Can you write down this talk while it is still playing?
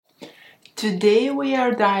Today we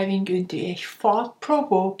are diving into a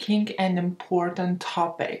thought-provoking and important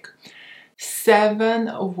topic: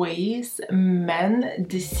 7 ways men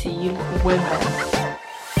deceive women.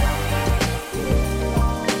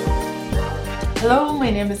 Hello, my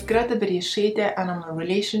name is Greta Berishete and I'm a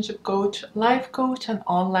relationship coach, life coach, and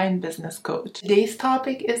online business coach. Today's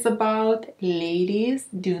topic is about ladies,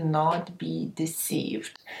 do not be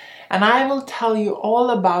deceived. And I will tell you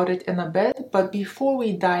all about it in a bit, but before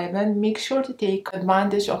we dive in, make sure to take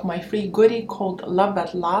advantage of my free goodie called Love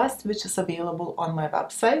at Last, which is available on my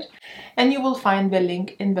website. And you will find the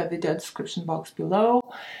link in the video description box below.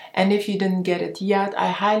 And if you didn't get it yet, I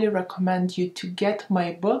highly recommend you to get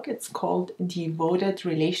my book. It's called Devoted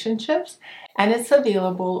Relationships, and it's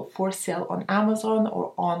available for sale on Amazon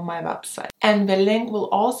or on my website. And the link will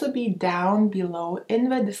also be down below in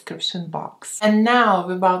the description box. And now,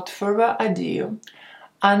 without further ado,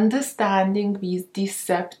 understanding these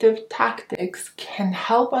deceptive tactics can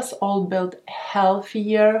help us all build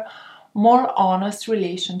healthier, more honest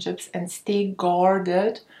relationships and stay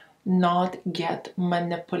guarded, not get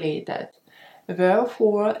manipulated.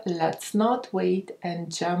 Therefore, let's not wait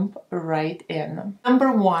and jump right in.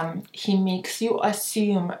 Number 1, he makes you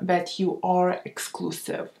assume that you are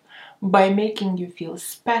exclusive by making you feel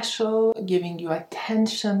special, giving you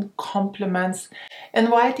attention, compliments,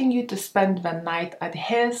 inviting you to spend the night at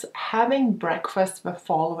his, having breakfast the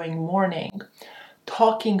following morning,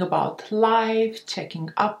 talking about life, checking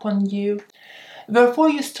up on you. Therefore,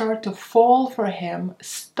 you start to fall for him,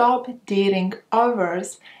 stop dating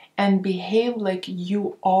others, and behave like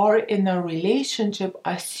you are in a relationship,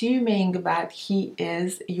 assuming that he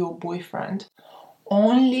is your boyfriend.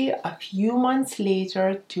 Only a few months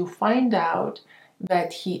later to find out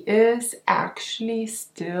that he is actually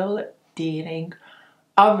still dating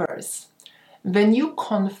others. When you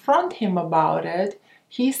confront him about it,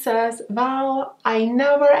 he says, well, I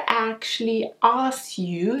never actually asked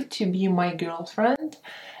you to be my girlfriend,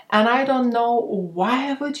 and I don't know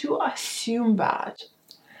why would you assume that.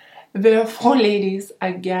 Therefore, ladies,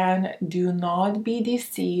 again, do not be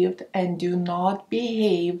deceived and do not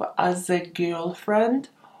behave as a girlfriend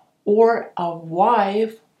or a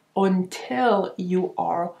wife until you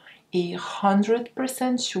are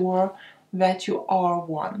 100% sure that you are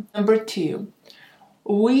one. Number 2,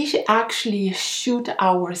 we actually shoot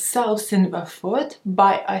ourselves in the foot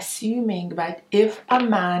by assuming that if a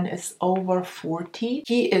man is over 40,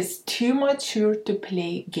 he is too mature to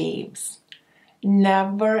play games.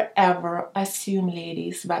 Never ever assume,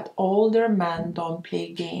 ladies, that older men don't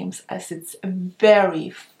play games, as it's very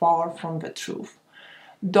far from the truth.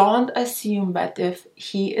 Don't assume that if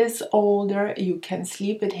he is older, you can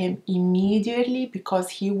sleep with him immediately because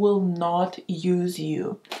he will not use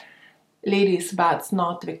you. Ladies, that's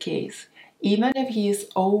not the case. Even if he is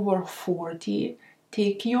over 40,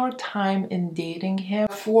 take your time in dating him.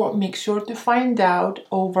 Therefore, make sure to find out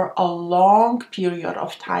over a long period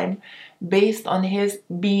of time, based on his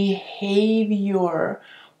behavior,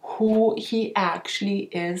 who he actually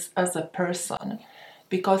is as a person.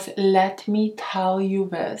 Because let me tell you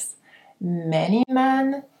this, many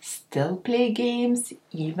men still play games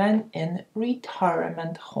even in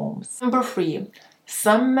retirement homes. Number 3,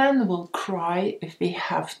 some men will cry if they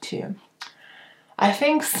have to. I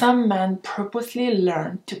think some men purposely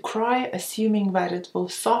learn to cry, assuming that it will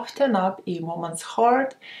soften up a woman's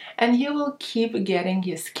heart and he will keep getting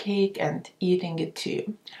his cake and eating it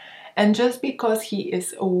too. And just because he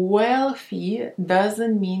is wealthy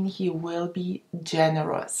doesn't mean he will be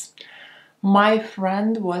generous. My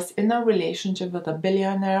friend was in a relationship with a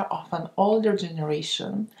billionaire of an older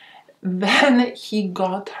generation. Then he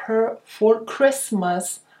got her for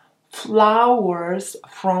Christmas flowers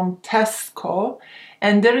from Tesco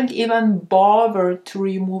and didn't even bother to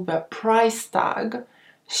remove a price tag.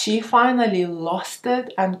 She finally lost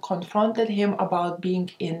it and confronted him about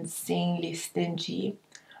being insanely stingy.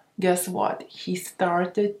 Guess what? He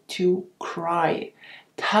started to cry,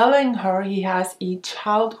 telling her he has a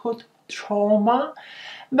childhood trauma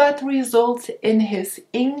that results in his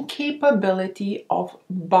incapability of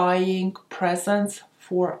buying presents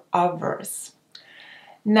for others.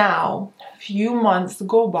 Now, a few months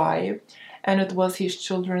go by and it was his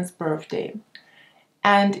children's birthday,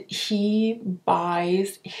 and he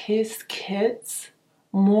buys his kids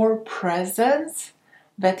more presents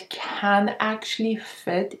that can actually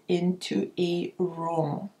fit into a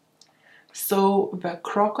room. So the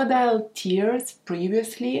crocodile tears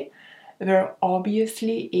previously were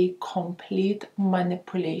obviously a complete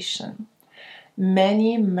manipulation.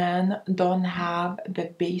 Many men don't have the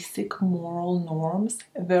basic moral norms,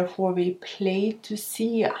 therefore they play to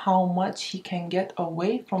see how much he can get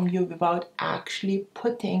away from you without actually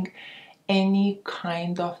putting any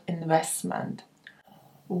kind of investment.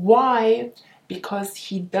 Why? Because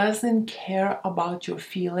he doesn't care about your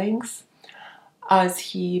feelings, as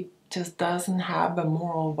he just doesn't have the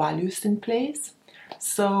moral values in place.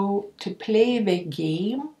 So to play the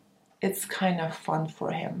game, it's kind of fun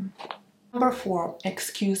for him. Number 4,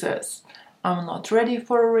 excuses. I'm not ready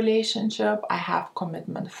for a relationship. I have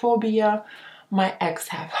commitment phobia. My ex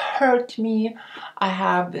have hurt me. I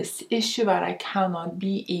have this issue that I cannot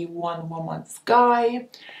be a one-woman's guy.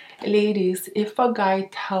 Ladies, if a guy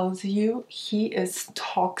tells you he is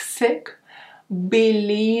toxic,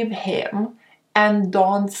 believe him and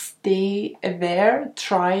don't stay there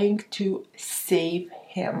trying to save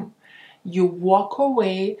him. You walk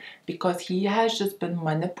away because he has just been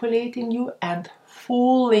manipulating you and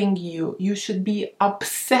fooling you. You should be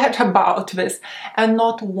upset about this and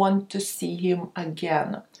not want to see him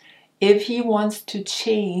again. If he wants to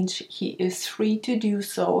change, he is free to do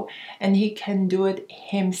so, and he can do it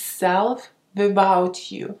himself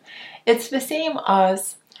without you. It's the same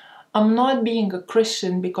as I'm not being a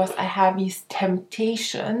Christian because I have these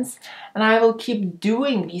temptations and I will keep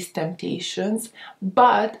doing these temptations,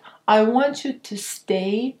 but I want you to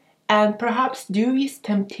stay and perhaps do these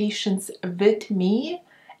temptations with me,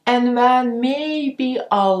 and then maybe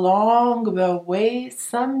along the way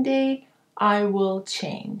someday I will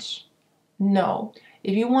change. No,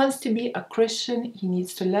 if he wants to be a Christian, he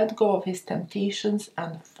needs to let go of his temptations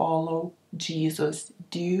and follow Jesus.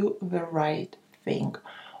 Do the right thing.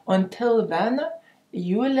 Until then,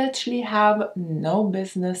 you literally have no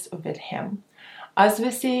business with him. As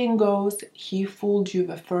the saying goes, he fooled you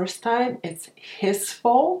the first time, it's his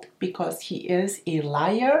fault because he is a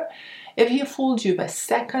liar. If he fooled you the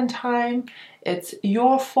second time, it's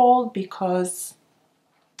your fault because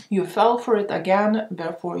you fell for it again,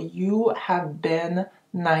 therefore you have been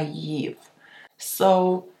naive.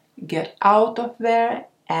 So get out of there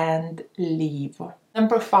and leave.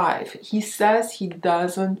 Number 5, he says he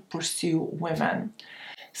doesn't pursue women.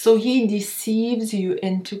 So he deceives you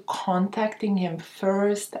into contacting him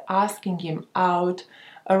first, asking him out,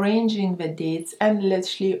 arranging the dates, and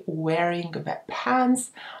literally wearing the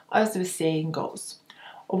pants, as the saying goes.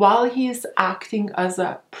 While he is acting as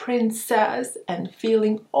a princess and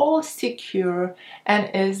feeling all secure and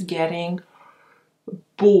is getting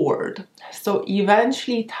bored. So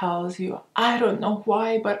eventually tells you, I don't know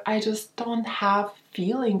why, but I just don't have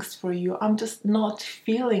feelings for you. I'm just not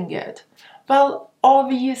feeling it. Well,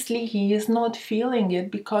 obviously he is not feeling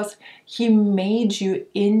it because he made you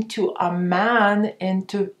into a man in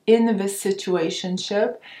this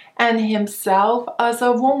situationship and himself as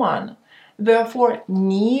a woman. Therefore,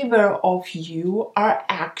 neither of you are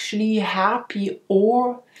actually happy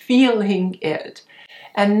or feeling it.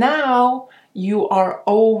 And now you are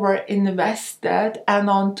over invested and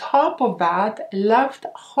on top of that left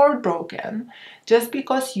heartbroken just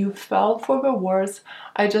because you fell for the words,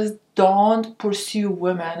 I just don't pursue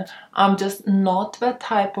women, I'm just not the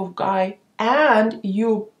type of guy, and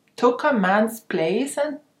you took a man's place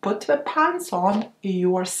and put the pants on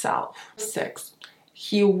yourself. 6,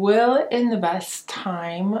 he will invest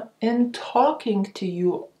time in talking to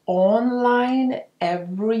you online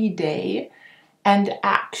every day and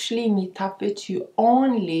actually meet up with you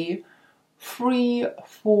only 3,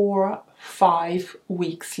 4, 5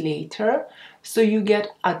 weeks later, so you get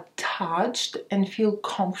attached and feel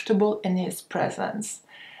comfortable in his presence.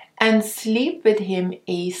 And sleep with him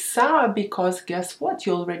ASAP because guess what?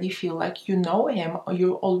 You already feel like you know him or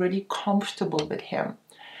you're already comfortable with him.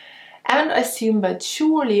 And assume that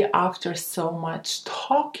surely after so much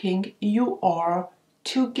talking, you are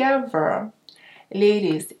together.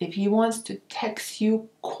 Ladies, if he wants to text you,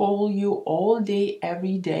 call you all day,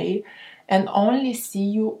 every day, and only see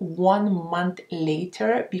you 1 month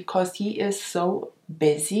later because he is so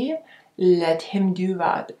busy, let him do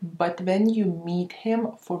that. But when you meet him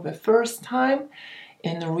for the first time,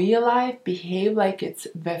 in real life, behave like it's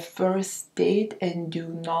the first date and do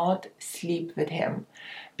not sleep with him.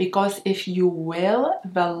 Because if you will,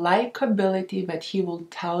 the likability that he will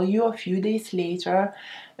tell you a few days later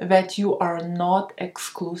that you are not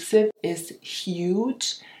exclusive is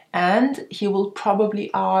huge, and he will probably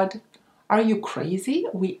add, are you crazy?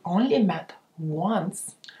 We only met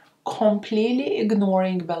once. Completely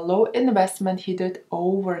ignoring the low investment he did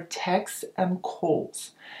over texts and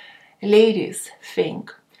calls. Ladies,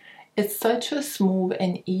 think. It's such a smooth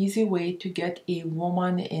and easy way to get a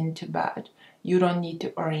woman into bed. You don't need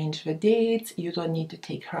to arrange the dates, you don't need to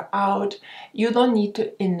take her out, you don't need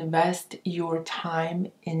to invest your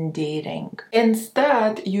time in dating.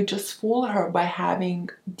 Instead, you just fool her by having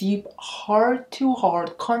deep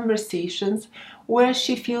heart-to-heart conversations where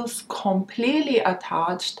she feels completely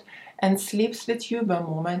attached and sleeps with you the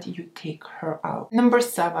moment you take her out. Number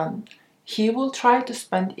 7. He will try to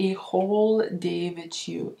spend a whole day with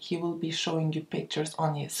you. He will be showing you pictures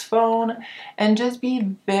on his phone and just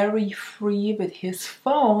be very free with his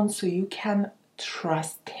phone so you can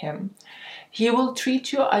trust him. He will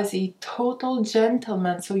treat you as a total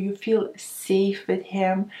gentleman so you feel safe with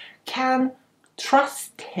him, can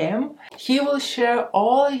trust him. He will share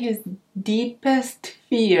all his deepest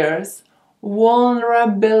fears,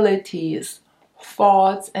 vulnerabilities,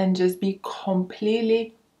 thoughts, and just be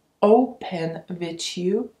completely open with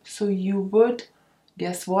you so you would,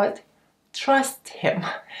 guess what, trust him.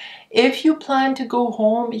 If you plan to go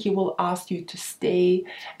home, he will ask you to stay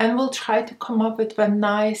and will try to come up with the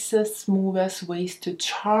nicest, smoothest ways to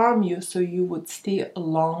charm you so you would stay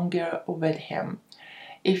longer with him.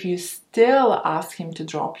 If you still ask him to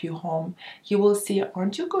drop you home, he will say,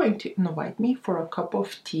 aren't you going to invite me for a cup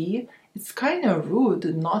of tea? It's kind of rude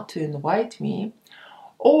not to invite me.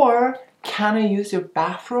 Or, can I use your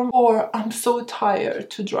bathroom? Or, I'm so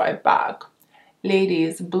tired to drive back.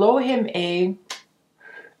 Ladies, blow him a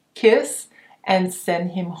kiss and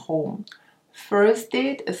send him home. First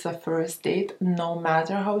date is a first date, no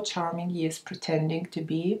matter how charming he is pretending to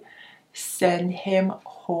be. Send him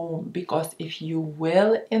home, because if you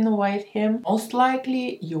will invite him, most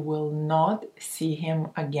likely you will not see him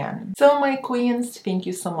again. So my queens, thank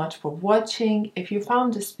you so much for watching. If you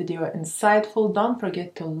found this video insightful, don't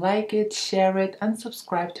forget to like it, share it, and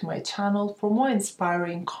subscribe to my channel for more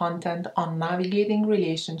inspiring content on navigating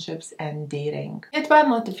relationships and dating. Hit that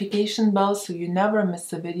notification bell so you never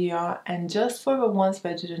miss a video. And just for the ones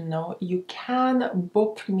that didn't know, you can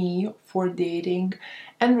book me for dating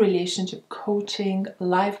and relationship coaching,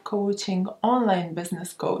 life coaching, online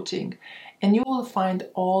business coaching, and you will find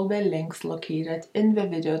all the links located in the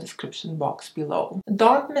video description box below.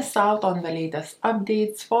 Don't miss out on the latest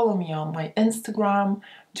updates. Follow me on my Instagram,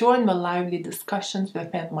 join the lively discussions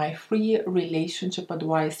within my free relationship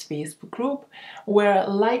advice Facebook group, where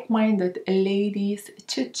like-minded ladies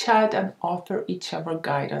chit-chat and offer each other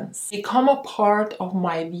guidance. Become a part of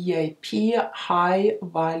my VIP High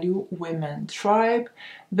Value Women tribe.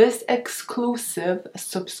 This exclusive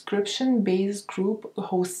subscription-based group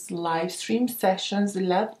hosts live stream sessions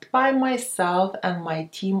led by myself and my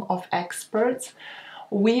team of experts.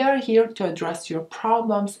 We are here to address your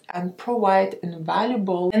problems and provide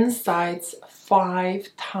invaluable insights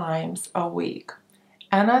 5 times a week.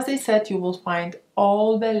 And as I said, you will find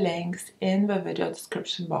all the links in the video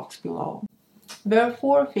description box below.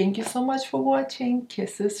 Therefore, thank you so much for watching.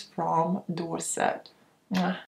 Kisses from Dorset. Mwah.